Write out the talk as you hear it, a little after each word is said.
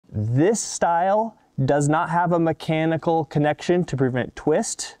This style does not have a mechanical connection to prevent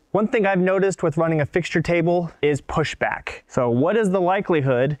twist. One thing I've noticed with running a fixture table is pushback. So what is the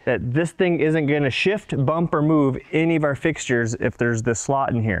likelihood that this thing isn't going to shift, bump, or move any of our fixtures if there's this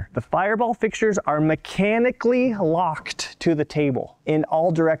slot in here? The Fireball fixtures are mechanically locked to the table in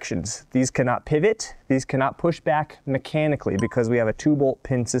all directions. These cannot pivot, these cannot push back mechanically because we have a 2-bolt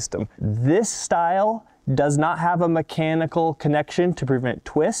pin system. This style does not have a mechanical connection to prevent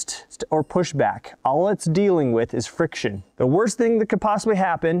twist or pushback. All it's dealing with is friction. The worst thing that could possibly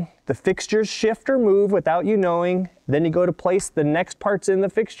happen, the fixtures shift or move without you knowing, then you go to place the next parts in the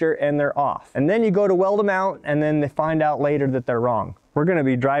fixture and they're off. And then you go to weld them out and then they find out later that they're wrong. We're gonna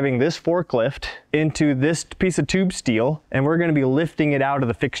be driving this forklift into this piece of tube steel and we're gonna be lifting it out of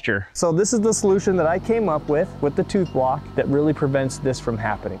the fixture. So this is the solution that I came up with the tooth block that really prevents this from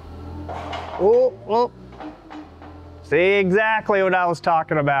happening. Oh, oh. See exactly what I was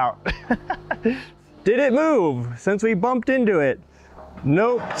talking about. Did it move since we bumped into it?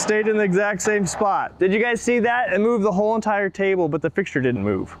 Nope, stayed in the exact same spot. Did you guys see that? It moved the whole entire table, but the fixture didn't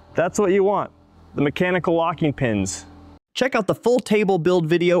move. That's what you want, the mechanical locking pins. Check out the full table build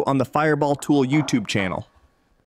video on the Fireball Tool YouTube channel.